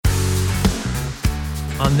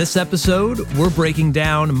On this episode, we're breaking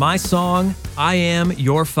down my song, I Am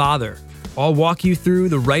Your Father. I'll walk you through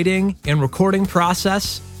the writing and recording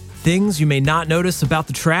process, things you may not notice about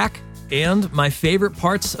the track, and my favorite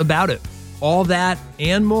parts about it. All that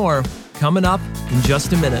and more coming up in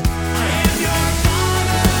just a minute.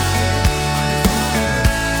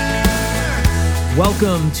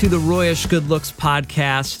 Welcome to the Royish Good Looks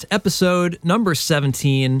podcast, episode number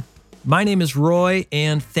 17. My name is Roy,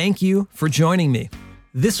 and thank you for joining me.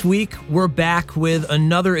 This week, we're back with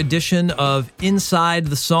another edition of Inside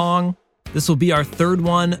the Song. This will be our third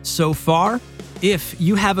one so far. If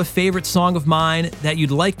you have a favorite song of mine that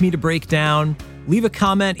you'd like me to break down, leave a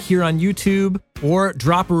comment here on YouTube or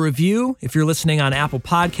drop a review if you're listening on Apple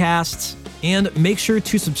Podcasts. And make sure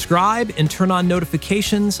to subscribe and turn on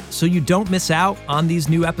notifications so you don't miss out on these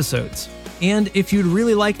new episodes. And if you'd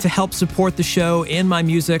really like to help support the show and my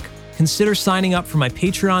music, consider signing up for my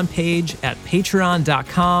Patreon page at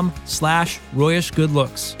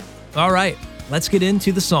patreon.com/RoyishGoodLooks. All right, let's get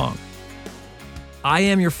into the song. I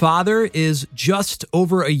Am Your Father is just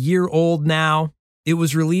over a year old now. It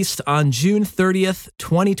was released on June 30th,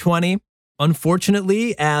 2020.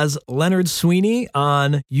 Unfortunately, as Leonard Sweeney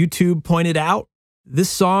on YouTube pointed out, this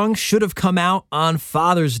song should have come out on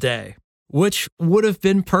Father's Day, which would have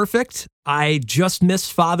been perfect. I just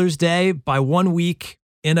missed Father's Day by 1 week,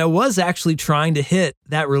 and I was actually trying to hit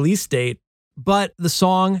that release date, but the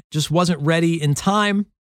song just wasn't ready in time.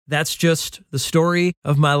 That's just the story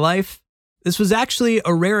of my life. This was actually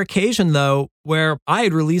a rare occasion, though, where I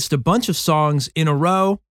had released a bunch of songs in a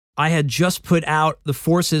row. I had just put out The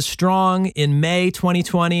Force is Strong in May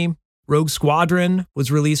 2020. Rogue Squadron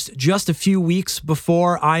was released just a few weeks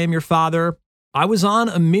before I Am Your Father. I was on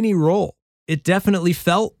a mini roll. It definitely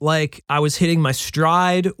felt like I was hitting my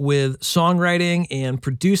stride with songwriting and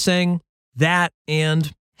producing that,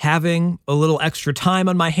 and having a little extra time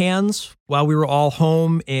on my hands while we were all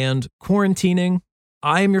home and quarantining.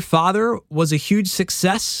 I Am Your Father was a huge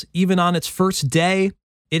success even on its first day.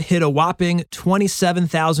 It hit a whopping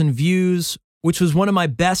 27,000 views, which was one of my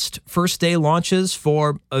best first day launches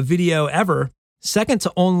for a video ever, second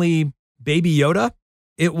to only Baby Yoda.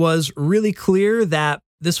 It was really clear that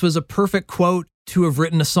this was a perfect quote to have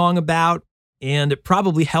written a song about, and it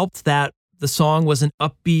probably helped that the song was an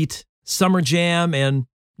upbeat summer jam and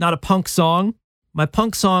not a punk song. My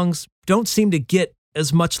punk songs don't seem to get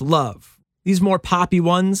as much love. These more poppy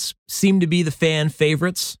ones seem to be the fan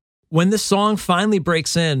favorites. When this song finally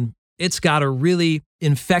breaks in, it's got a really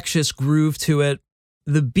infectious groove to it.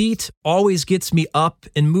 The beat always gets me up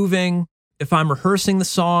and moving. If I'm rehearsing the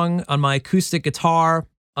song on my acoustic guitar,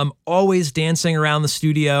 I'm always dancing around the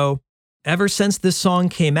studio. Ever since this song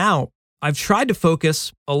came out, I've tried to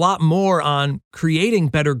focus a lot more on creating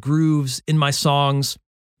better grooves in my songs.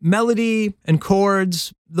 Melody and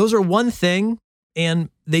chords, those are one thing, and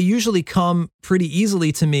they usually come pretty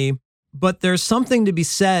easily to me. But there's something to be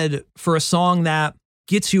said for a song that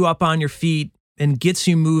gets you up on your feet and gets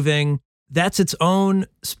you moving. That's its own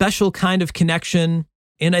special kind of connection.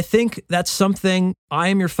 And I think that's something I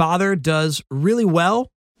Am Your Father does really well,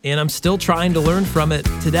 and I'm still trying to learn from it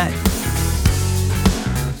today.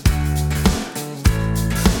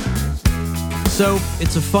 So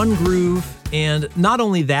it's a fun groove, and not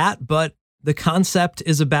only that, but the concept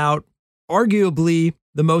is about arguably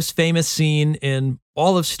the most famous scene in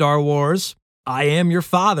all of Star Wars, I Am Your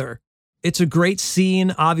Father. It's a great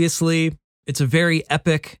scene, obviously. It's a very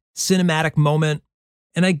epic cinematic moment.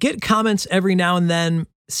 And I get comments every now and then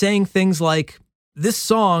saying things like, this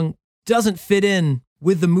song doesn't fit in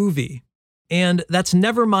with the movie. And that's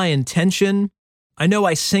never my intention. I know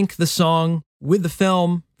I sync the song with the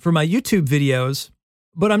film for my YouTube videos,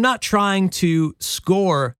 but I'm not trying to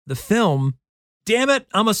score the film. Damn it,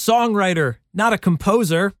 I'm a songwriter, not a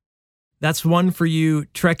composer. That's one for you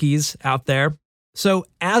Trekkies out there. So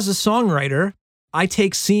as a songwriter, I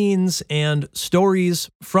take scenes and stories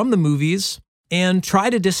from the movies and try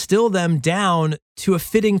to distill them down to a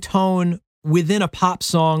fitting tone within a pop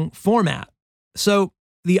song format. So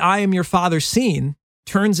the I Am Your Father scene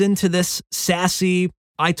turns into this sassy,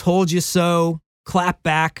 I told you so, clap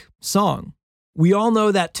back song. We all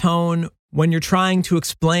know that tone when you're trying to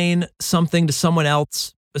explain something to someone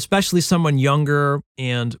else, especially someone younger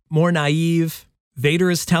and more naive. Vader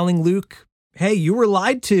is telling Luke, hey, you were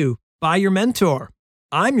lied to by your mentor.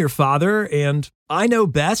 I'm your father, and I know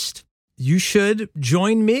best. You should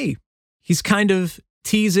join me. He's kind of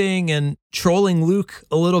teasing and trolling Luke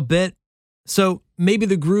a little bit. So maybe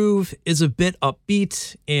the groove is a bit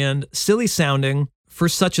upbeat and silly sounding for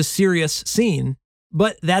such a serious scene,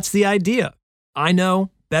 but that's the idea. I know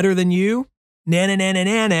better than you. Na na na na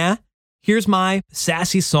na na. Here's my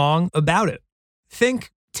sassy song about it.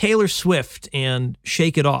 Think Taylor Swift and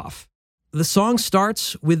Shake It Off. The song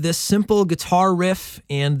starts with this simple guitar riff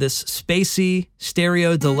and this spacey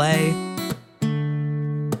stereo delay.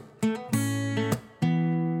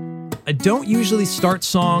 I don't usually start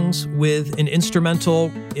songs with an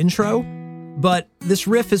instrumental intro, but this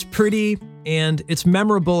riff is pretty and it's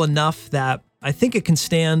memorable enough that I think it can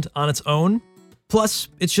stand on its own. Plus,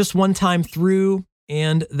 it's just one time through,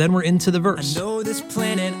 and then we're into the verse. I know this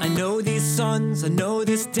planet, I know these suns, I know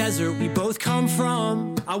this desert we both come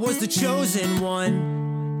from. I was the chosen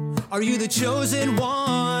one. Are you the chosen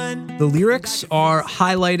one? The lyrics are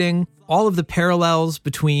highlighting all of the parallels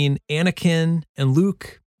between Anakin and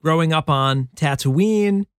Luke growing up on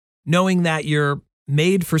Tatooine, knowing that you're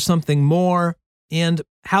made for something more, and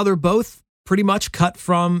how they're both pretty much cut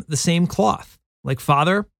from the same cloth, like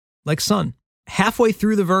father, like son. Halfway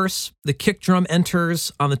through the verse, the kick drum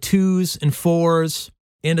enters on the 2s and 4s,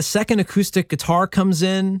 and a second acoustic guitar comes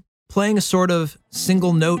in, playing a sort of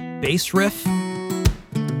single note bass riff.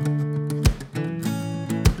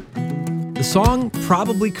 The song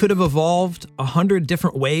probably could have evolved 100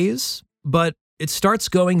 different ways, but it starts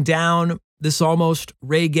going down this almost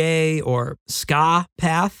reggae or ska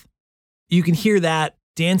path. You can hear that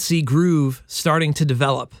dancey groove starting to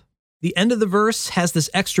develop. The end of the verse has this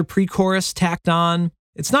extra pre-chorus tacked on.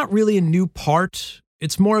 It's not really a new part.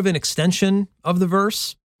 It's more of an extension of the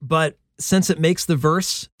verse, but since it makes the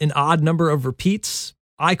verse an odd number of repeats,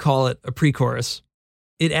 I call it a pre-chorus.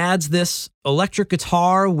 It adds this electric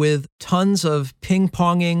guitar with tons of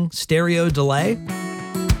ping-ponging stereo delay.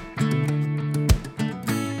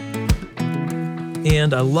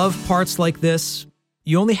 And I love parts like this.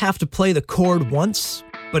 You only have to play the chord once,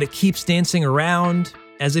 but it keeps dancing around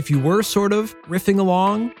as if you were sort of riffing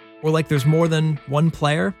along, or like there's more than one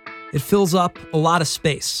player. It fills up a lot of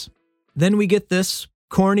space. Then we get this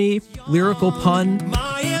corny lyrical pun.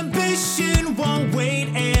 My ambition won't wait,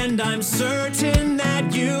 and I'm certain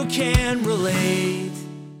that you can relate.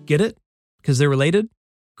 Get it? Because they're related?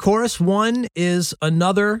 Chorus 1 is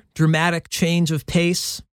another dramatic change of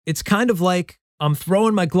pace. It's kind of like, I'm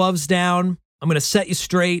throwing my gloves down, I'm going to set you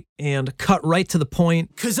straight and cut right to the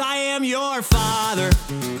point. 'Cause I am your father,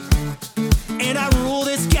 and I rule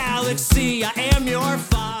this galaxy. I am your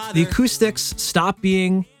father. The acoustics stop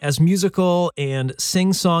being as musical and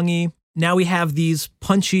sing-songy. Now we have these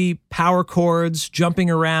punchy power chords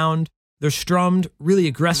jumping around. They're strummed really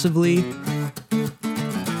aggressively.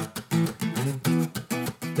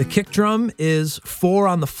 The kick drum is 4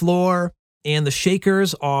 on the floor, and the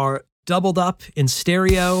shakers are doubled up in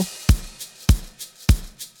stereo.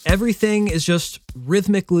 Everything is just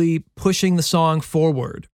rhythmically pushing the song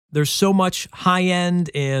forward. There's so much high-end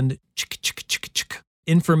and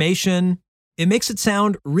information. It makes it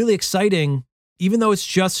sound really exciting, even though it's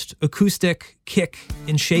just acoustic kick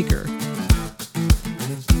and shaker.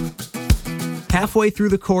 Halfway through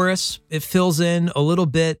the chorus, it fills in a little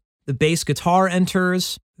bit. The bass guitar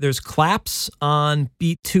enters. There's claps on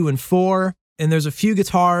beat 2 and 4. And there's a few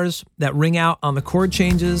guitars that ring out on the chord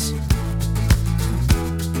changes.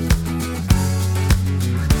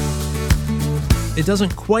 It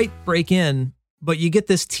doesn't quite break in, but you get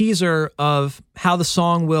this teaser of how the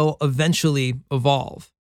song will eventually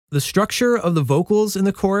evolve. The structure of the vocals in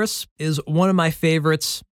the chorus is one of my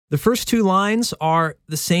favorites. The first 2 lines are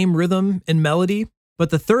the same rhythm and melody, but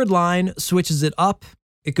the third line switches it up.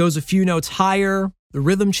 It goes a few notes higher, the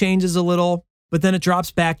rhythm changes a little, but then it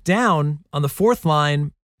drops back down on the 4th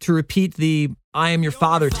line to repeat the I am your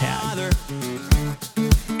father tag.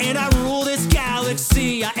 And I rule this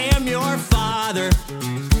galaxy. I am your father,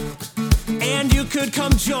 and you could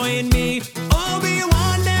come join me.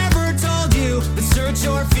 Obi-Wan never told you, but search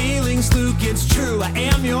your feelings, Luke, it's true. I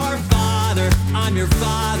am your father, I'm your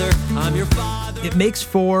father, I'm your father. It makes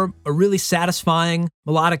for a really satisfying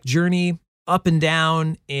melodic journey up and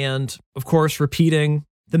down, and of course repeating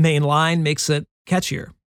the main line makes it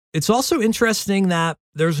catchier. It's also interesting that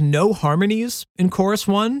there's no harmonies in chorus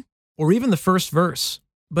 1 or even the first verse,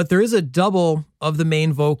 but there is a double of the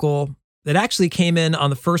main vocal that actually came in on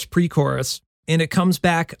the first pre-chorus, and it comes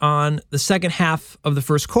back on the second half of the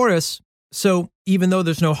first chorus. So even though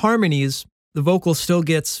there's no harmonies, the vocal still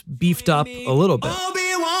gets beefed up a little bit.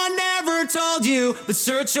 Obi-Wan never told you, but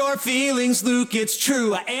search your feelings, Luke, it's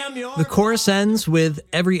true. I am your... The chorus ends with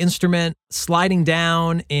every instrument sliding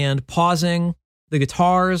down and pausing. The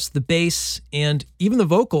guitars, the bass, and even the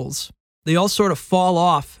vocals, they all sort of fall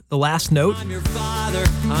off the last note. I'm your father,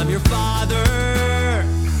 I'm your father.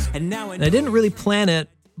 And now I didn't really plan it,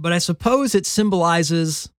 but I suppose it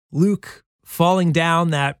symbolizes Luke falling down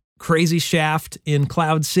that crazy shaft in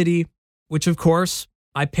Cloud City. which of course,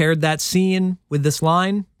 I paired that scene with this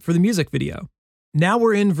line for the music video. Now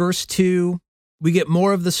we're in verse 2. We get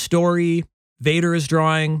more of the story. Vader is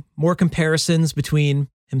drawing more comparisons between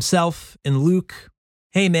himself and Luke.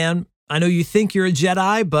 Hey man, I know you think you're a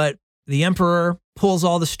Jedi, but the Emperor pulls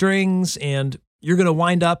all the strings and you're going to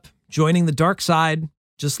wind up joining the dark side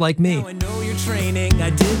just like me. Now I know you're training,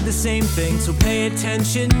 I did the same thing, so pay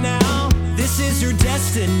attention now. This is your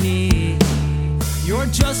destiny. You're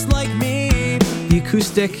just like me. The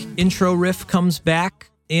acoustic intro riff comes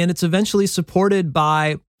back, and it's eventually supported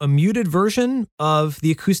by a muted version of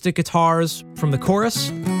the acoustic guitars from the chorus.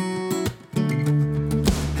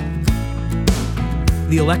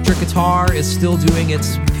 The electric guitar is still doing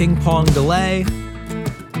its ping-pong delay.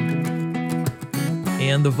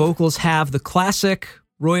 And the vocals have the classic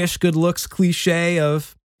Royish good looks cliche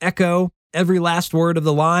of echo every last word of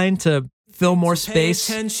the line to fill more space.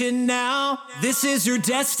 Pay attention now. This is your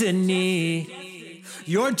destiny.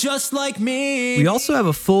 You're just like me. We also have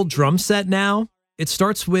a full drum set now. It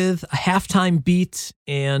starts with a halftime beat,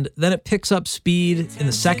 and then it picks up speed in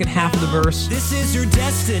the second half of the verse. This is your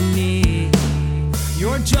destiny.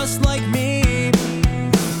 You're just like me.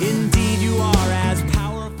 Indeed, you are as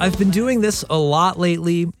powerful. I've been doing this a lot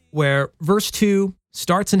lately, where verse 2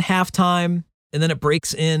 starts in halftime, and then it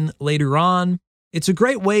breaks in later on. It's a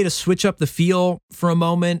great way to switch up the feel for a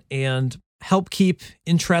moment and help keep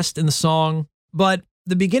interest in the song. But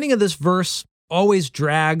the beginning of this verse always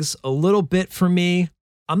drags a little bit for me.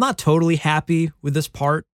 I'm not totally happy with this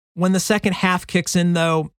part. When the second half kicks in,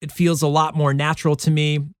 though, it feels a lot more natural to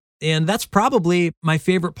me. And that's probably my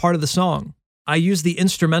favorite part of the song. I use the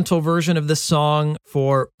instrumental version of this song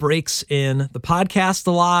for breaks in the podcast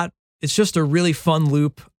a lot. It's just a really fun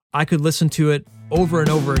loop. I could listen to it over and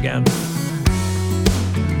over again.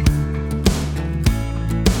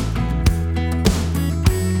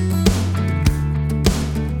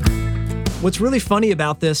 What's really funny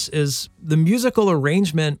about this is the musical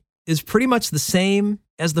arrangement is pretty much the same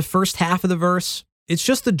as the first half of the verse. It's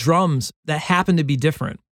just the drums that happen to be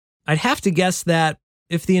different. I'd have to guess that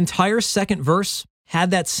if the entire second verse had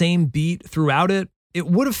that same beat throughout it, it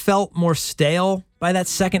would have felt more stale by that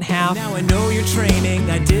second half. Now I know you're training,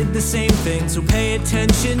 I did the same thing, so pay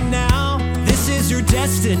attention now. This is your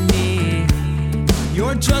destiny.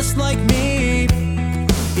 You're just like me.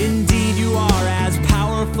 Indeed, you are as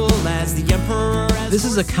powerful as the Emperor. This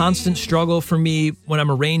is a constant struggle for me when I'm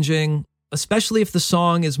arranging, especially if the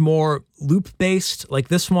song is more loop-based like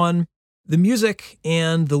this one. The music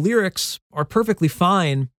and the lyrics are perfectly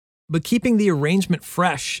fine, but keeping the arrangement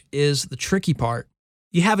fresh is the tricky part.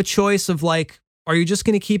 You have a choice of like, are you just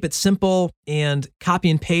going to keep it simple and copy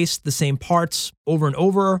and paste the same parts over and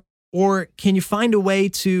over? Or can you find a way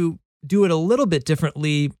to do it a little bit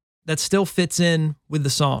differently that still fits in with the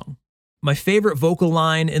song? My favorite vocal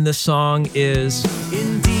line in this song is,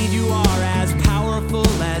 Indeed, you are as powerful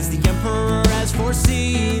as the Emperor has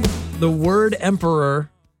foreseen. The word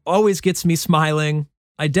emperor always gets me smiling.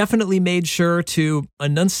 I definitely made sure to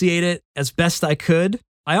enunciate it as best I could.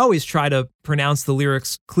 I always try to pronounce the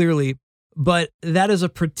lyrics clearly, but that is a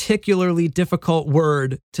particularly difficult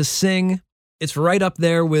word to sing. It's right up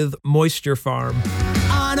there with Moisture Farm.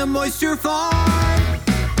 On a moisture farm,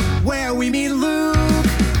 where we meet Luke.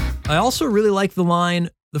 I also really like the line,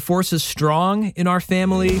 "The force is strong in our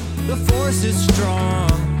family." The force is strong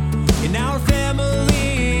in our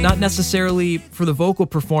family. Not necessarily for the vocal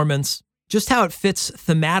performance, just how it fits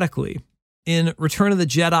thematically. In Return of the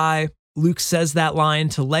Jedi, Luke says that line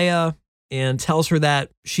to Leia and tells her that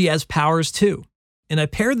she has powers too. And I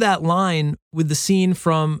paired that line with the scene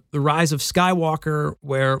from The Rise of Skywalker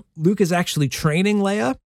where Luke is actually training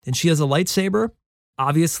Leia and she has a lightsaber.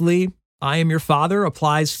 Obviously, I Am Your Father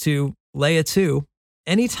applies to Leia too.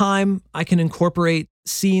 Anytime I can incorporate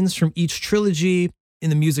scenes from each trilogy in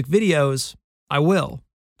the music videos, I will.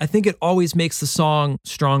 I think it always makes the song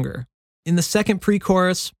stronger. In the second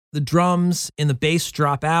pre-chorus, the drums and the bass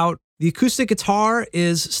drop out. The acoustic guitar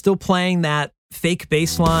is still playing that fake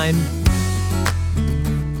bass line.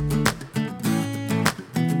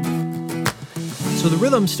 So the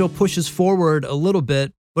rhythm still pushes forward a little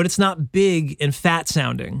bit, but it's not big and fat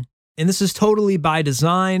sounding. And this is totally by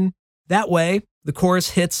design. That way, the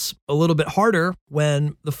chorus hits a little bit harder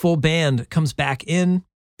when the full band comes back in.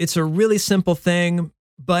 It's a really simple thing,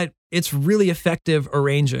 but it's really effective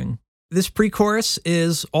arranging. This pre-chorus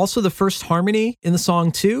is also the first harmony in the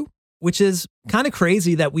song too, which is kind of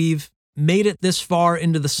crazy that we've made it this far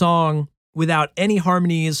into the song without any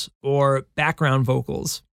harmonies or background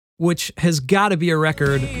vocals, which has got to be a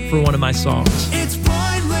record for one of my songs. It's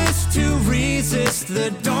pointless to resist,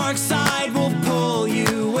 the dark side will pull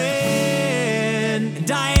you in.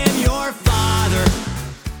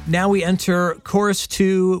 Now we enter chorus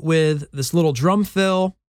 2 with this little drum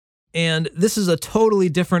fill, and this is a totally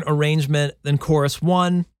different arrangement than chorus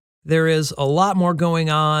 1. There is a lot more going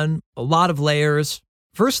on, a lot of layers.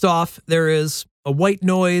 First off, there is a white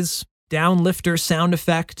noise downlifter sound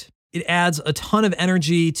effect. It adds a ton of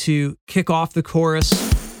energy to kick off the chorus.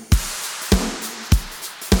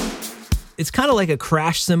 It's kind of like a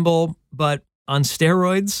crash cymbal, but on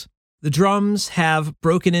steroids. The drums have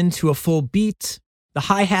broken into a full beat. The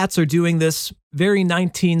hi-hats are doing this very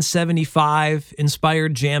 1975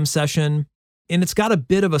 inspired jam session, and it's got a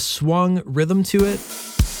bit of a swung rhythm to it.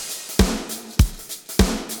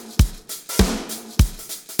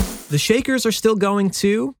 The shakers are still going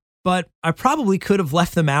too, but I probably could have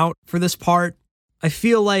left them out for this part. I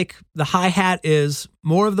feel like the hi-hat is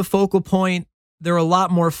more of the focal point. They're a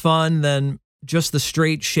lot more fun than just the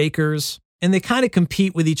straight shakers, and they kind of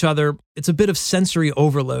compete with each other. It's a bit of sensory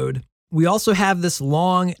overload. We also have this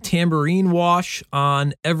long tambourine wash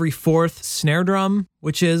on every fourth snare drum,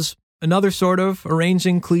 which is another sort of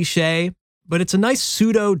arranging cliche, but it's a nice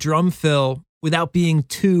pseudo drum fill without being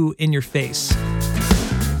too in your face.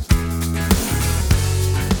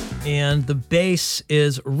 And the bass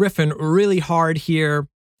is riffing really hard here.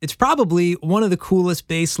 It's probably one of the coolest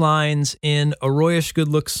bass lines in a Royish Good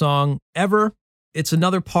Looks song ever. It's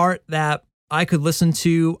another part that I could listen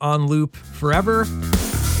to on loop forever.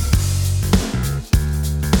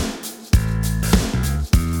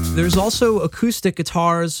 There's also acoustic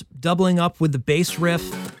guitars doubling up with the bass riff.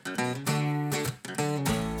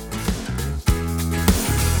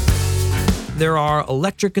 There are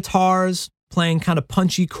electric guitars playing kind of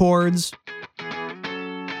punchy chords.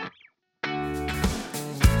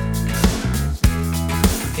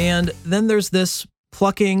 And then there's this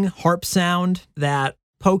plucking harp sound that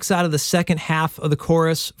pokes out of the second half of the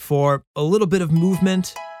chorus for a little bit of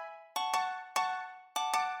movement.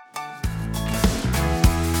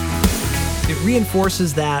 It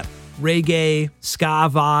reinforces that reggae ska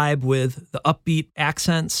vibe with the upbeat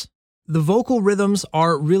accents. The vocal rhythms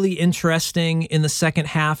are really interesting in the second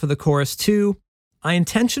half of the chorus too. I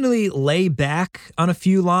intentionally lay back on a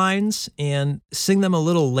few lines and sing them a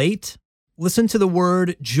little late. Listen to the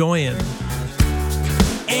word join.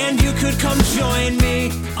 And you could come join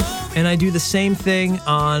me. And I do the same thing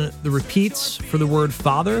on the repeats for the word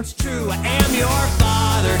father. It's true, I am your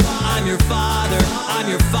father. I'm your father. I'm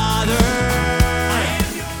your father.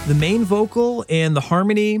 The main vocal and the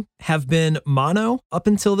harmony have been mono up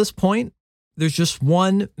until this point. There's just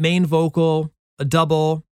one main vocal, a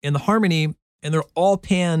double, and the harmony, and they're all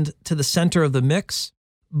panned to the center of the mix.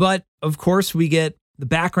 But of course, we get the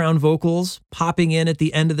background vocals popping in at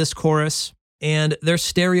the end of this chorus, and they're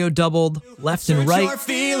stereo doubled left and right. Your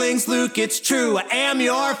feelings, Luke, it's true. I am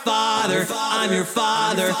your father. I'm your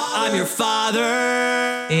father. I'm your father.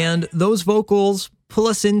 And those vocals pull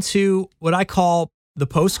us into what I call the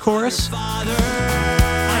post-chorus.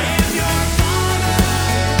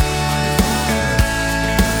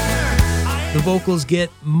 The vocals get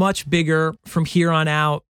much bigger from here on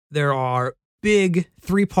out. There are big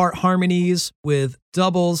 3-part harmonies with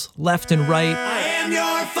doubles left and right. I am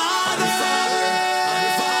your father.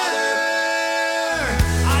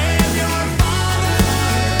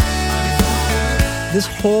 This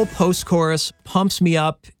whole post-chorus pumps me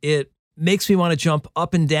up. It makes me want to jump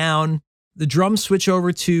up and down. The drums switch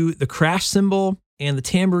over to the crash cymbal, and the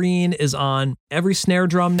tambourine is on every snare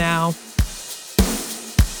drum now.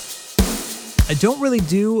 I don't really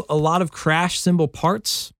do a lot of crash cymbal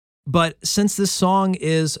parts, but since this song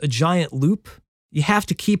is a giant loop, you have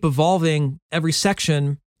to keep evolving every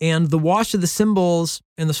section, and the wash of the cymbals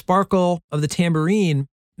and the sparkle of the tambourine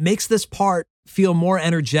makes this part feel more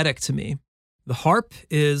energetic to me. The harp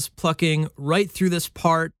is plucking right through this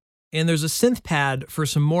part, and there's a synth pad for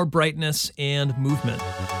some more brightness and movement.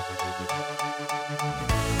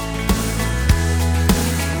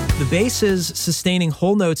 The bass is sustaining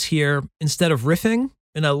whole notes here instead of riffing,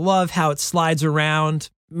 and I love how it slides around.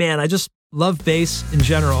 Man, I just love bass in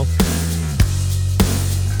general.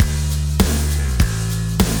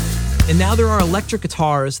 And now there are electric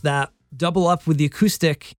guitars that double up with the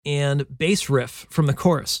acoustic and bass riff from the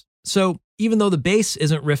chorus. So even though the bass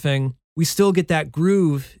isn't riffing, we still get that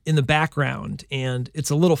groove in the background, and it's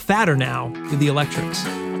a little fatter now with the electrics.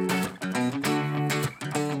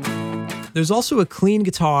 There's also a clean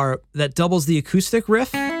guitar that doubles the acoustic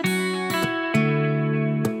riff.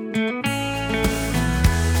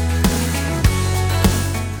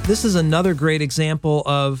 This is another great example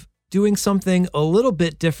of doing something a little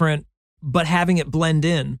bit different, but having it blend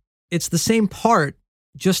in. It's the same part,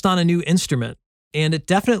 just on a new instrument, and it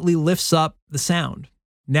definitely lifts up the sound.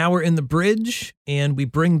 Now we're in the bridge, and we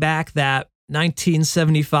bring back that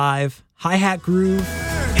 1975 hi-hat groove.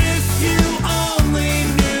 If you only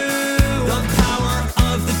knew the power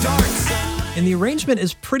of the dark side. And the arrangement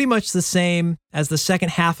is pretty much the same as the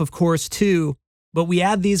second half of chorus 2, but we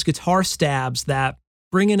add these guitar stabs that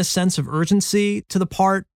bring in a sense of urgency to the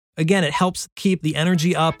part. Again, it helps keep the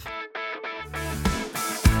energy up.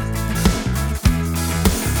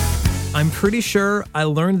 I'm pretty sure I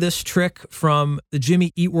learned this trick from the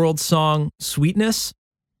Jimmy Eat World song Sweetness.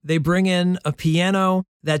 They bring in a piano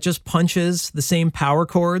that just punches the same power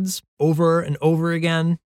chords over and over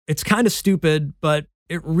again. It's kind of stupid, but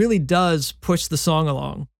it really does push the song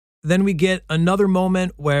along. Then we get another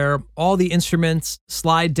moment where all the instruments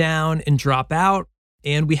slide down and drop out,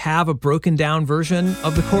 and we have a broken down version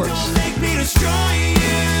of the chorus. Don't make me destroy you,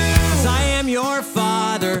 'cause I am your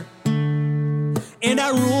father, and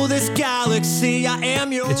I rule this galaxy. I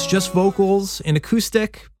am your... It's just vocals and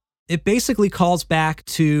acoustic. It basically calls back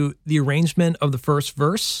to the arrangement of the first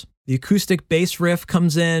verse. The acoustic bass riff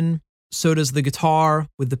comes in, so does the guitar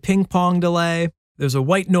with the ping pong delay. There's a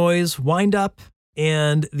white noise wind up,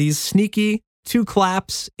 and these sneaky 2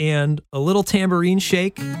 claps and a little tambourine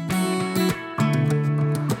shake.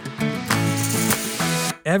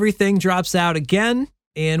 Everything drops out again,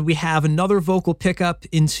 and we have another vocal pickup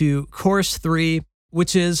into chorus 3,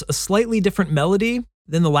 which is a slightly different melody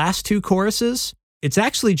than the last 2 choruses. It's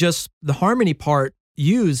actually just the harmony part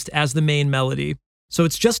used as the main melody. So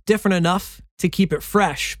it's just different enough to keep it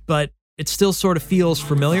fresh, but it still sort of feels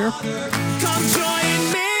familiar. Come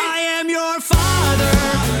join me. I am your father,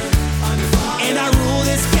 and I rule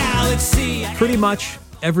this galaxy. Pretty much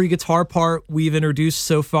every guitar part we've introduced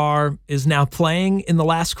so far is now playing in the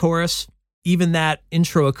last chorus, even that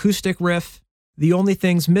intro acoustic riff. The only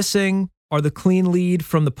things missing are the clean lead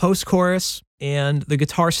from the post-chorus and the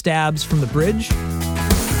guitar stabs from the bridge.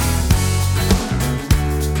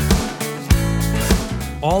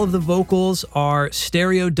 All of the vocals are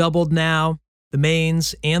stereo doubled now, the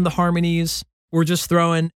mains and the harmonies. We're just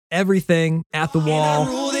throwing everything at the wall. I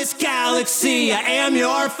rule this galaxy. I am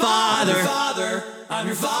your father. I'm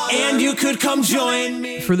your father. And you could come join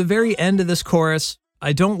me. For the very end of this chorus,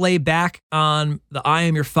 I don't lay back on the I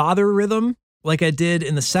am your father rhythm like I did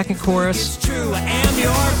in the second chorus. It's true. I am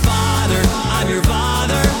your father. I'm your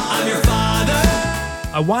father. I'm your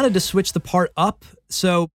father. I wanted to switch the part up,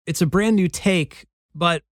 so it's a brand new take,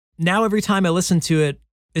 but now every time I listen to it,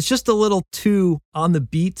 it's just a little too on the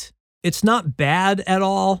beat. It's not bad at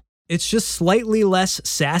all. It's just slightly less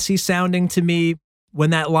sassy sounding to me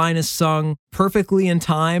when that line is sung perfectly in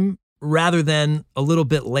time rather than a little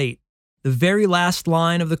bit late. The very last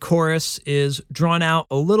line of the chorus is drawn out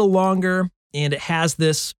a little longer, and it has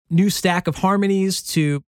this new stack of harmonies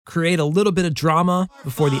to create a little bit of drama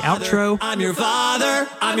before the outro. I'm your father.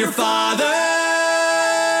 I'm your father.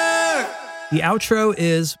 The outro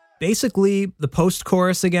is basically the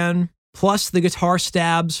post-chorus again, plus the guitar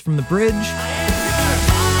stabs from the bridge.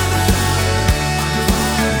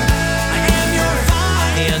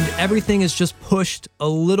 And everything is just pushed a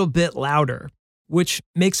little bit louder, which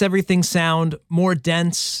makes everything sound more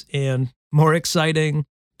dense and more exciting.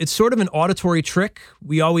 It's sort of an auditory trick.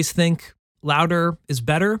 We always think louder is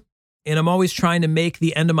better, and I'm always trying to make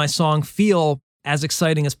the end of my song feel as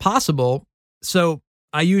exciting as possible, so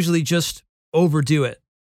I usually just overdo it.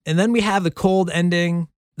 And then we have the cold ending,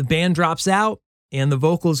 the band drops out, and the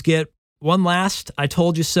vocals get one last I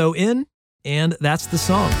told you so in, and that's the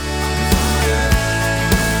song.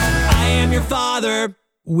 I am your father.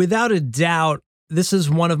 Without a doubt, this is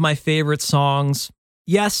one of my favorite songs.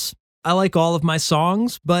 Yes, I like all of my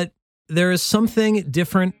songs, but there is something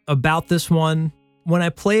different about this one. When I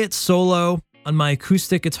play it solo on my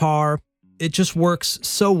acoustic guitar, it just works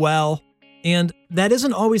so well. And that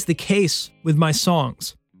isn't always the case with my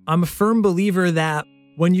songs. I'm a firm believer that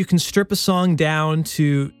when you can strip a song down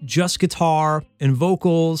to just guitar and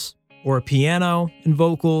vocals, or a piano and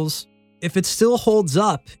vocals, if it still holds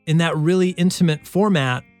up in that really intimate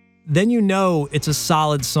format, then you know it's a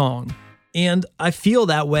solid song. And I feel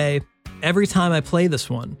that way every time I play this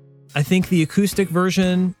one. I think the acoustic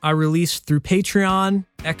version I released through Patreon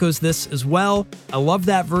echoes this as well. I love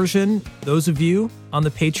that version. Those of you on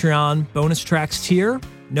the Patreon bonus tracks tier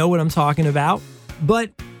know what I'm talking about.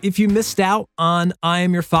 But if you missed out on I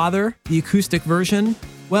Am Your Father, the acoustic version,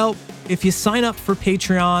 well, if you sign up for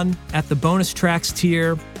Patreon at the bonus tracks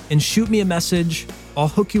tier and shoot me a message, I'll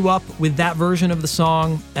hook you up with that version of the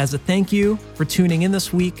song as a thank you for tuning in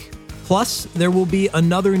this week. Plus, there will be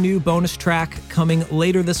another new bonus track coming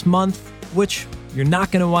later this month, which you're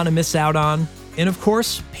not going to want to miss out on. And of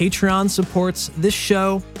course, Patreon supports this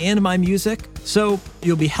show and my music, so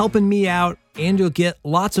you'll be helping me out and you'll get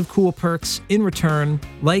lots of cool perks in return,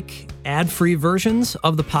 like ad-free versions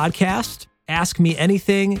of the podcast, Ask Me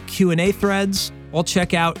Anything Q&A threads. I'll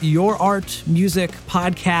check out your art, music,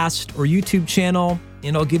 podcast, or YouTube channel,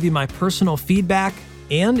 and I'll give you my personal feedback.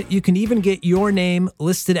 And you can even get your name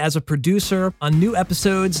listed as a producer on new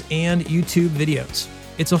episodes and YouTube videos.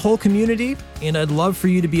 It's a whole community, and I'd love for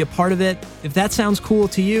you to be a part of it. If that sounds cool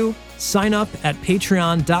to you, sign up at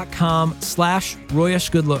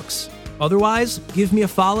patreon.com/RoyishGoodLooks. Otherwise, give me a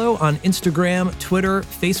follow on Instagram, Twitter,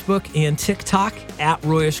 Facebook, and TikTok at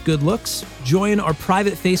Royish Good Looks. Join our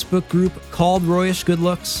private Facebook group called Royish Good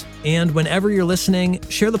Looks. And whenever you're listening,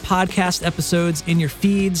 share the podcast episodes in your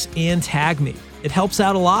feeds and tag me. It helps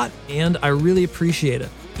out a lot, and I really appreciate it.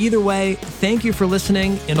 Either way, thank you for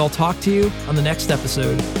listening, and I'll talk to you on the next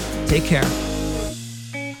episode. Take care.